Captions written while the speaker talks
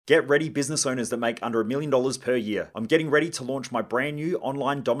Get ready, business owners that make under $1 million per year. I'm getting ready to launch my brand new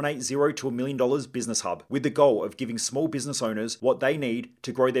online Dominate Zero to $1 Million Business Hub with the goal of giving small business owners what they need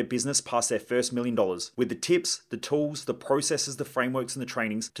to grow their business past their first $1 million. With the tips, the tools, the processes, the frameworks, and the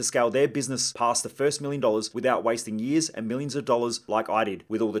trainings to scale their business past the first $1 million without wasting years and millions of dollars like I did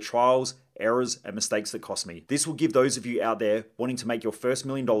with all the trials, errors, and mistakes that cost me. This will give those of you out there wanting to make your first $1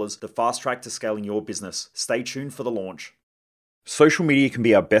 million the fast track to scaling your business. Stay tuned for the launch. Social media can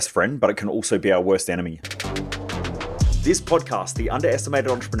be our best friend, but it can also be our worst enemy. This podcast, The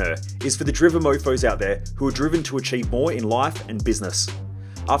Underestimated Entrepreneur, is for the driven mofos out there who are driven to achieve more in life and business.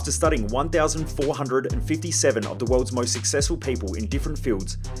 After studying 1,457 of the world's most successful people in different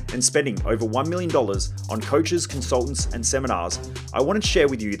fields and spending over $1 million on coaches, consultants, and seminars, I want to share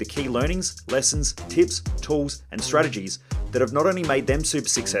with you the key learnings, lessons, tips, tools, and strategies that have not only made them super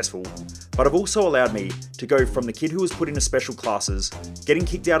successful, but have also allowed me to go from the kid who was put into special classes, getting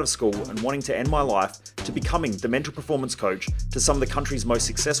kicked out of school and wanting to end my life, to becoming the mental performance coach to some of the country's most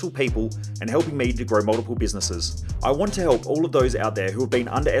successful people and helping me to grow multiple businesses. I want to help all of those out there who have been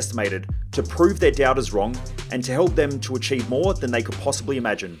underestimated to prove their doubters wrong and to help them to achieve more than they could possibly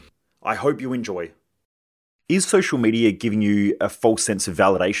imagine. I hope you enjoy. Is social media giving you a false sense of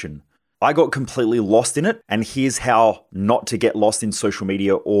validation? I got completely lost in it, and here's how not to get lost in social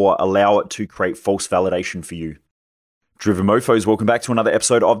media or allow it to create false validation for you. Driven mofos, welcome back to another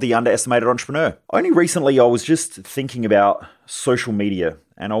episode of The Underestimated Entrepreneur. Only recently I was just thinking about social media,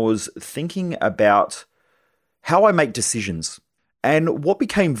 and I was thinking about how I make decisions. And what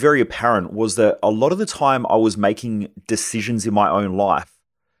became very apparent was that a lot of the time I was making decisions in my own life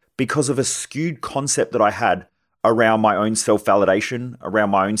because of a skewed concept that I had around my own self-validation, around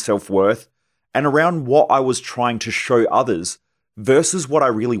my own self-worth, and around what I was trying to show others versus what I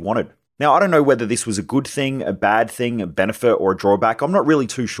really wanted. Now, I don't know whether this was a good thing, a bad thing, a benefit, or a drawback. I'm not really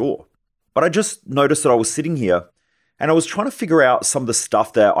too sure. But I just noticed that I was sitting here and I was trying to figure out some of the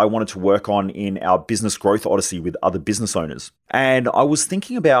stuff that I wanted to work on in our business growth odyssey with other business owners. And I was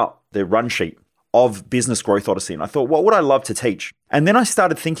thinking about the run sheet of Business Growth Odyssey. And I thought, what would I love to teach? And then I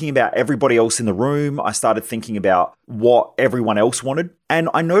started thinking about everybody else in the room. I started thinking about what everyone else wanted. And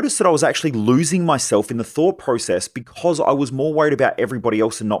I noticed that I was actually losing myself in the thought process because I was more worried about everybody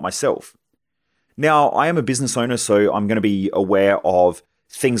else and not myself. Now, I am a business owner, so I'm going to be aware of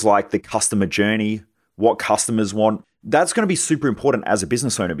things like the customer journey, what customers want. That's going to be super important as a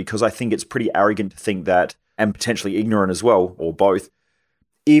business owner because I think it's pretty arrogant to think that, and potentially ignorant as well, or both,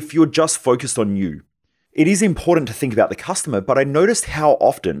 if you're just focused on you. It is important to think about the customer, but I noticed how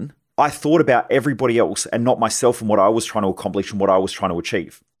often I thought about everybody else and not myself and what I was trying to accomplish and what I was trying to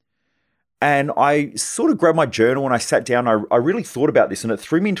achieve. And I sort of grabbed my journal and I sat down. I really thought about this and it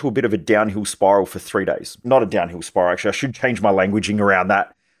threw me into a bit of a downhill spiral for 3 days. Not a downhill spiral, actually. I should change my languaging around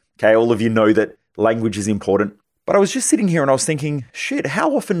that. Okay, all of you know that language is important. But I was just sitting here and I was thinking, shit,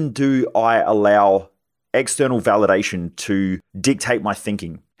 how often do I allow external validation to dictate my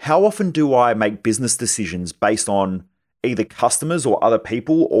thinking? How often do I make business decisions based on either customers or other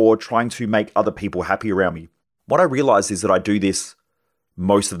people or trying to make other people happy around me? What I realized is that I do this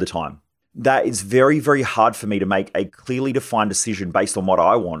most of the time. That it's very, very hard for me to make a clearly defined decision based on what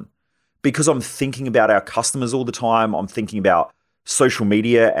I want because I'm thinking about our customers all the time. I'm thinking about social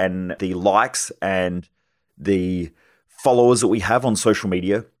media and the likes and the followers that we have on social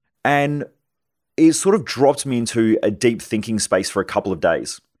media. And it sort of dropped me into a deep thinking space for a couple of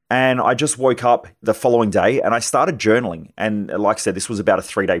days. And I just woke up the following day and I started journaling. And like I said, this was about a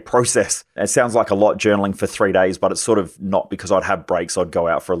 3-day process. It sounds like a lot journaling for 3 days, but it's sort of not because I'd have breaks. I'd go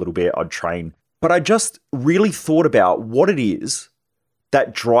out for a little bit, I'd train. But I just really thought about what it is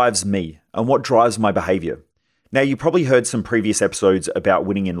that drives me and what drives my behavior. Now, you probably heard some previous episodes about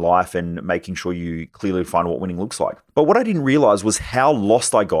winning in life and making sure you clearly define what winning looks like. But what I didn't realize was how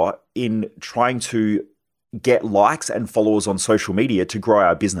lost I got in trying to get likes and followers on social media to grow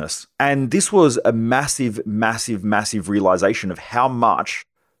our business. And this was a massive, massive, massive realization of how much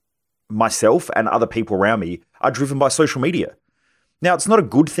myself and other people around me are driven by social media. Now, it's not a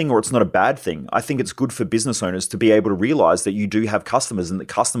good thing or it's not a bad thing. I think it's good for business owners to be able to realize that you do have customers and that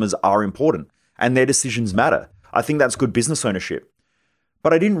customers are important and their decisions matter. I think that's good business ownership.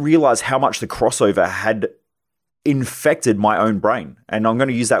 But I didn't realize how much the crossover had infected my own brain. And I'm going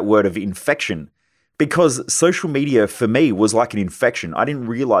to use that word of infection because social media for me was like an infection. I didn't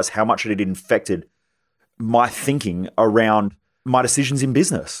realize how much it had infected my thinking around my decisions in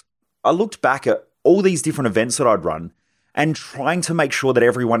business. I looked back at all these different events that I'd run and trying to make sure that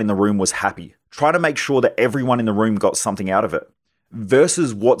everyone in the room was happy, trying to make sure that everyone in the room got something out of it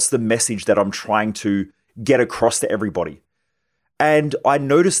versus what's the message that I'm trying to get across to everybody. And I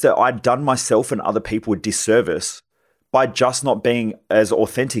noticed that I'd done myself and other people a disservice by just not being as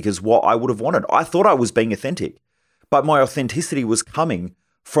authentic as what I would have wanted. I thought I was being authentic, but my authenticity was coming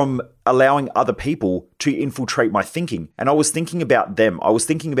from allowing other people to infiltrate my thinking. And I was thinking about them. I was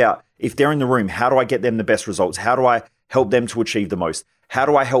thinking about, if they're in the room, how do I get them the best results? How do I help them to achieve the most? How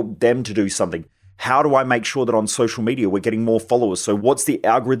do I help them to do something? How do I make sure that on social media we're getting more followers? So what's the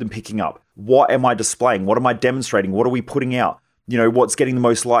algorithm picking up? What am I displaying? What am I demonstrating? What are we putting out? What's getting the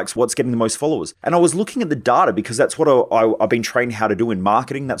most likes? What's getting the most followers? And I was looking at the data because that's what I've been trained how to do in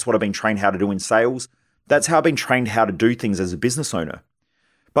marketing. That's what I've been trained how to do in sales. That's how I've been trained how to do things as a business owner.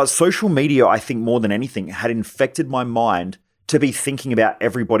 But social media, I think more than anything, had infected my mind to be thinking about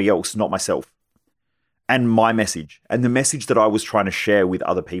everybody else, not myself, and my message, and the message that I was trying to share with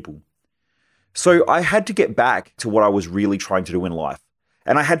other people. So I had to get back to what I was really trying to do in life.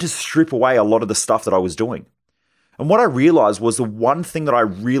 And I had to strip away a lot of the stuff that I was doing. And what I realized was the one thing that I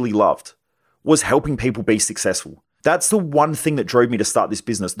really loved was helping people be successful. That's the one thing that drove me to start this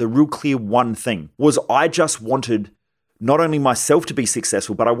business. The real clear one thing was I just wanted not only myself to be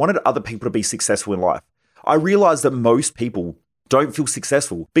successful, but I wanted other people to be successful in life. I realized that most people don't feel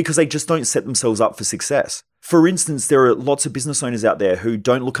successful because they just don't set themselves up for success. For instance, there are lots of business owners out there who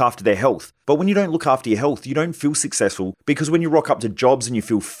don't look after their health. But when you don't look after your health, you don't feel successful, because when you rock up to jobs and you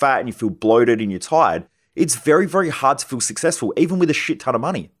feel fat and you feel bloated and you're tired, it's very, very hard to feel successful, even with a shit ton of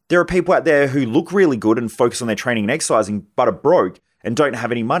money. There are people out there who look really good and focus on their training and exercising, but are broke and don't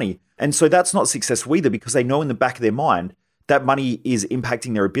have any money. And so that's not successful either, because they know in the back of their mind that money is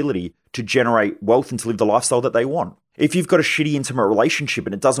impacting their ability to generate wealth and to live the lifestyle that they want. If you've got a shitty intimate relationship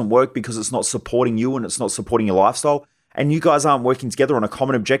and it doesn't work because it's not supporting you and it's not supporting your lifestyle, and you guys aren't working together on a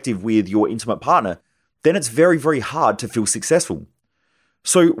common objective with your intimate partner, then it's very, very hard to feel successful.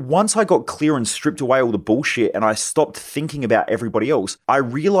 So once I got clear and stripped away all the bullshit and I stopped thinking about everybody else, I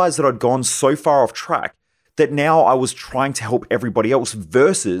realized that I'd gone so far off track that now I was trying to help everybody else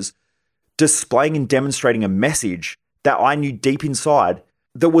versus displaying and demonstrating a message that I knew deep inside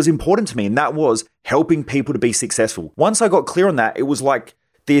that was important to me, and that was helping people to be successful. Once I got clear on that, it was like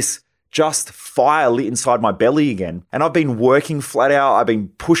this just fire lit inside my belly again. And I've been working flat out. I've been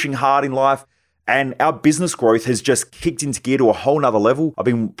pushing hard in life, and our business growth has just kicked into gear to a whole nother level. I've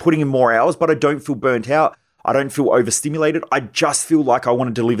been putting in more hours, but I don't feel burnt out. I don't feel overstimulated. I just feel like I want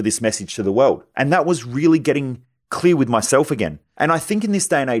to deliver this message to the world. And that was really getting clear with myself again. And I think in this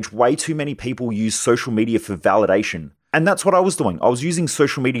day and age, way too many people use social media for validation. And that's what I was doing. I was using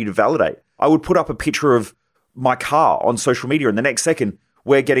social media to validate. I would put up a picture of my car on social media, and the next second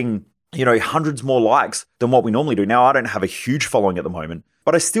we're getting, hundreds more likes than what we normally do. Now, I don't have a huge following at the moment,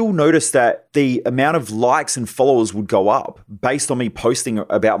 but I still noticed that the amount of likes and followers would go up based on me posting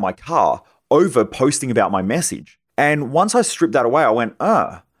about my car over posting about my message. And once I stripped that away, I went,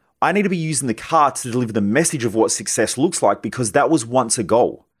 I need to be using the car to deliver the message of what success looks like, because that was once a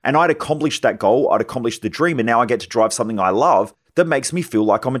goal. And I'd accomplished that goal, I'd accomplished the dream, and now I get to drive something I love that makes me feel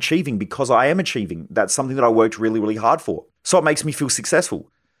like I'm achieving, because I am achieving. That's something that I worked really, really hard for. So it makes me feel successful.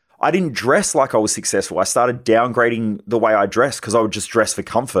 I didn't dress like I was successful. I started downgrading the way I dressed because I would just dress for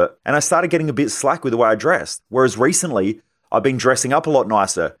comfort. And I started getting a bit slack with the way I dressed. Whereas recently, I've been dressing up a lot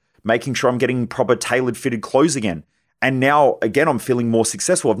nicer, making sure I'm getting proper tailored fitted clothes again. And now, again, I'm feeling more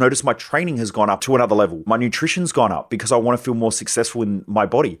successful. I've noticed my training has gone up to another level. My nutrition's gone up because I want to feel more successful in my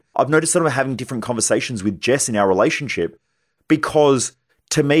body. I've noticed that I'm having different conversations with Jess in our relationship, because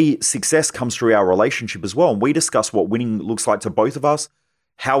to me, success comes through our relationship as well. And we discuss what winning looks like to both of us,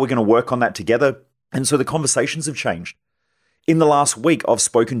 how we're going to work on that together. And so the conversations have changed. In the last week, I've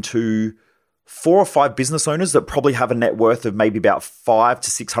spoken to 4 or 5 business owners that probably have a net worth of maybe about $500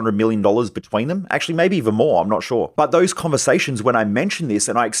 to $600 million between them. Actually, maybe even more, I'm not sure. But those conversations, when I mentioned this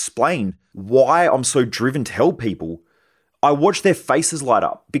and I explained why I'm so driven to help people, I watched their faces light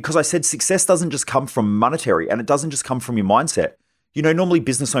up, because I said success doesn't just come from monetary, and it doesn't just come from your mindset. Normally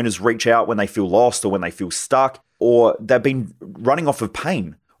business owners reach out when they feel lost or when they feel stuck, or they've been running off of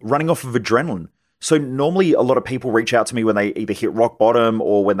pain, running off of adrenaline. So normally a lot of people reach out to me when they either hit rock bottom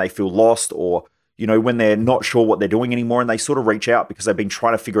or when they feel lost, or, when they're not sure what they're doing anymore, and they sort of reach out because they've been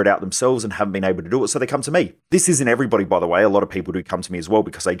trying to figure it out themselves and haven't been able to do it. So they come to me. This isn't everybody, by the way. A lot of people do come to me as well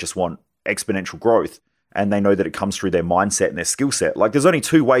because they just want exponential growth, and they know that it comes through their mindset and their skill set. Like, there's only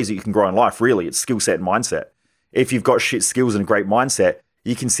 2 ways that you can grow in life, really. It's skill set and mindset. If you've got shit skills and a great mindset,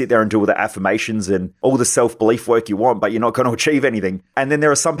 you can sit there and do all the affirmations and all the self-belief work you want, but you're not going to achieve anything. And then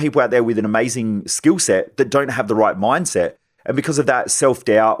there are some people out there with an amazing skill set that don't have the right mindset. And because of that,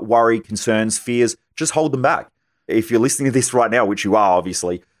 self-doubt, worry, concerns, fears just hold them back. If you're listening to this right now, which you are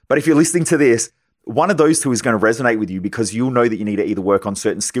obviously, but if you're listening to this, one of those two is going to resonate with you because you'll know that you need to either work on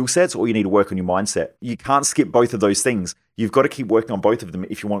certain skill sets or you need to work on your mindset. You can't skip both of those things. You've got to keep working on both of them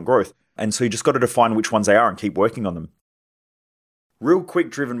if you want growth. And so you just got to define which ones they are and keep working on them. Real quick,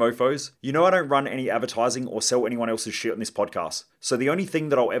 driven mofos, you know I don't run any advertising or sell anyone else's shit on this podcast. So the only thing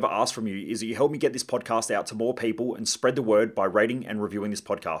that I'll ever ask from you is that you help me get this podcast out to more people and spread the word by rating and reviewing this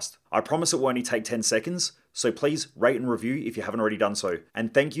podcast. I promise it will only take 10 seconds, so please rate and review if you haven't already done so.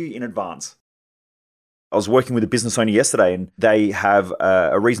 And thank you in advance. I was working with a business owner yesterday and they have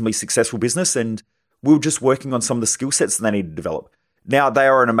a reasonably successful business and we were just working on some of the skill sets that they need to develop. Now, they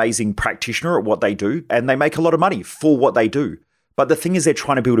are an amazing practitioner at what they do and they make a lot of money for what they do. But the thing is, they're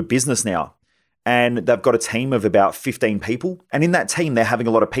trying to build a business now and they've got a team of about 15 people. And in that team, they're having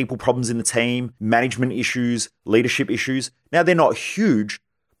a lot of people problems in the team, management issues, leadership issues. Now, they're not huge,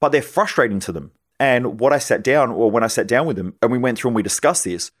 but they're frustrating to them. And when I sat down with them and we went through and we discussed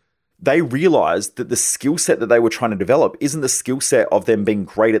this, they realized that the skill set that they were trying to develop isn't the skill set of them being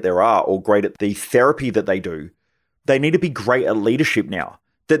great at their art or great at the therapy that they do. They need to be great at leadership now,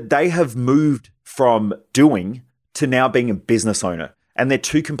 that they have moved from doing to now being a business owner. And they're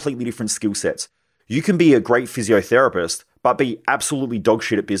two completely different skill sets. You can be a great physiotherapist, but be absolutely dog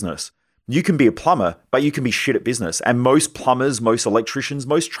shit at business. You can be a plumber, but you can be shit at business. And most plumbers, most electricians,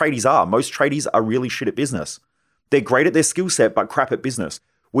 most tradies are really shit at business. They're great at their skill set, but crap at business,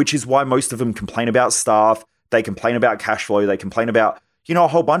 which is why most of them complain about staff. They complain about cash flow. They complain about, a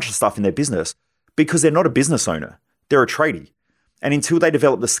whole bunch of stuff in their business because they're not a business owner. They're a tradie. And until they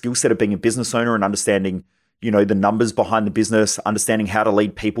develop the skill set of being a business owner and understanding the numbers behind the business, understanding how to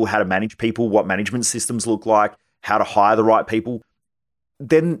lead people, how to manage people, what management systems look like, how to hire the right people,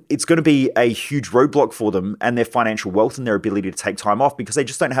 then it's going to be a huge roadblock for them and their financial wealth and their ability to take time off because they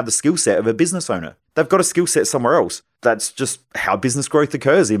just don't have the skill set of a business owner. They've got a skill set somewhere else. That's just how business growth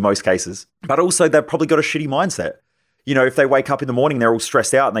occurs in most cases. But also they've probably got a shitty mindset. If they wake up in the morning, they're all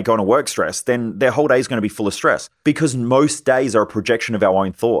stressed out and they go into work stressed, then their whole day is going to be full of stress because most days are a projection of our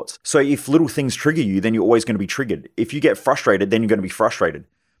own thoughts. So if little things trigger you, then you're always going to be triggered. If you get frustrated, then you're going to be frustrated.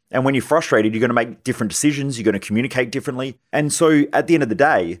 And when you're frustrated, you're going to make different decisions. You're going to communicate differently. And so at the end of the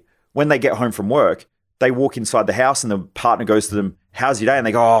day, when they get home from work, they walk inside the house and the partner goes to them, "How's your day?" And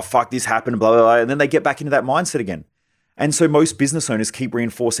they go, "Oh, fuck, this happened, blah, blah, blah." And then they get back into that mindset again. And so most business owners keep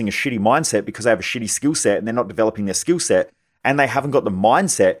reinforcing a shitty mindset because they have a shitty skill set and they're not developing their skill set and they haven't got the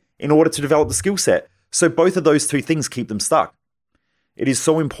mindset in order to develop the skill set. So both of those two things keep them stuck. It is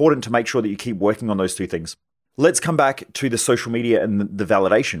so important to make sure that you keep working on those two things. Let's come back to the social media and the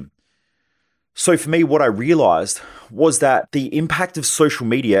validation. So for me, what I realized was that the impact of social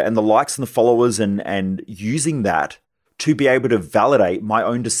media and the likes and the followers and using that to be able to validate my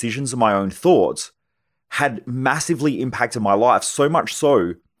own decisions and my own thoughts had massively impacted my life, so much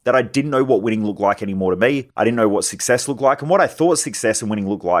so that I didn't know what winning looked like anymore to me. I didn't know what success looked like. And what I thought success and winning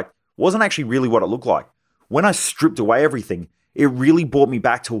looked like wasn't actually really what it looked like. When I stripped away everything, it really brought me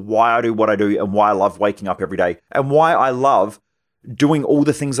back to why I do what I do and why I love waking up every day and why I love doing all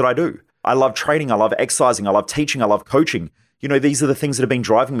the things that I do. I love training. I love exercising. I love teaching. I love coaching. These are the things that have been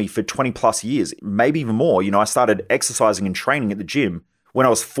driving me for 20 plus years, maybe even more. I started exercising and training at the gym when I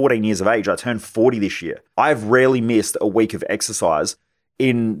was 14 years of age. I turned 40 this year. I've rarely missed a week of exercise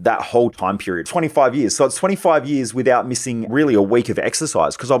in that whole time period, 25 years. So it's 25 years without missing really a week of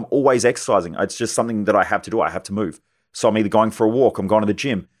exercise because I'm always exercising. It's just something that I have to do. I have to move. So I'm either going for a walk, I'm going to the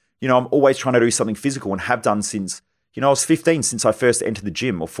gym. I'm always trying to do something physical and have done since, I was 15, since I first entered the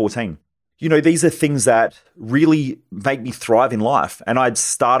gym, or 14. These are things that really make me thrive in life. And I'd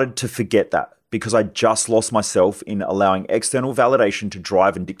started to forget that because I just lost myself in allowing external validation to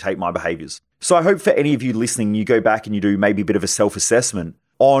drive and dictate my behaviors. So I hope for any of you listening, you go back and you do maybe a bit of a self-assessment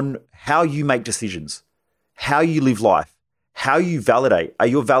on how you make decisions, how you live life, how you validate. Are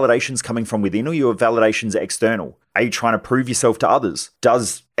your validations coming from within or your validations external? Are you trying to prove yourself to others?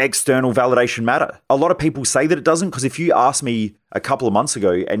 Does external validation matter? A lot of people say that it doesn't, because if you asked me a couple of months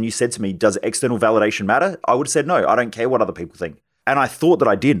ago and you said to me, does external validation matter? I would have said, no, I don't care what other people think. And I thought that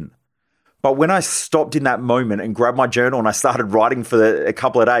I didn't. But when I stopped in that moment and grabbed my journal and I started writing for a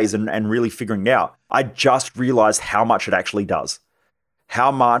couple of days and really figuring it out, I just realized how much it actually does.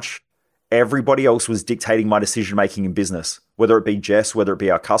 How much everybody else was dictating my decision-making in business, whether it be Jess, whether it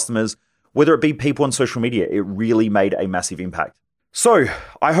be our customers, whether it be people on social media. It really made a massive impact. So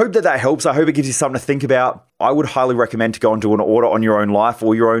I hope that helps. I hope it gives you something to think about. I would highly recommend to go and do an audit on your own life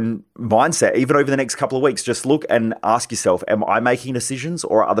or your own mindset, even over the next couple of weeks. Just look and ask yourself, am I making decisions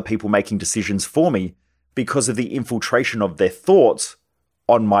or are other people making decisions for me because of the infiltration of their thoughts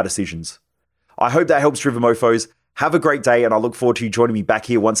on my decisions? I hope that helps, Driven Mofos. Have a great day, and I look forward to you joining me back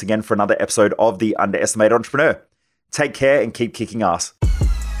here once again for another episode of The Underestimated Entrepreneur. Take care and keep kicking ass.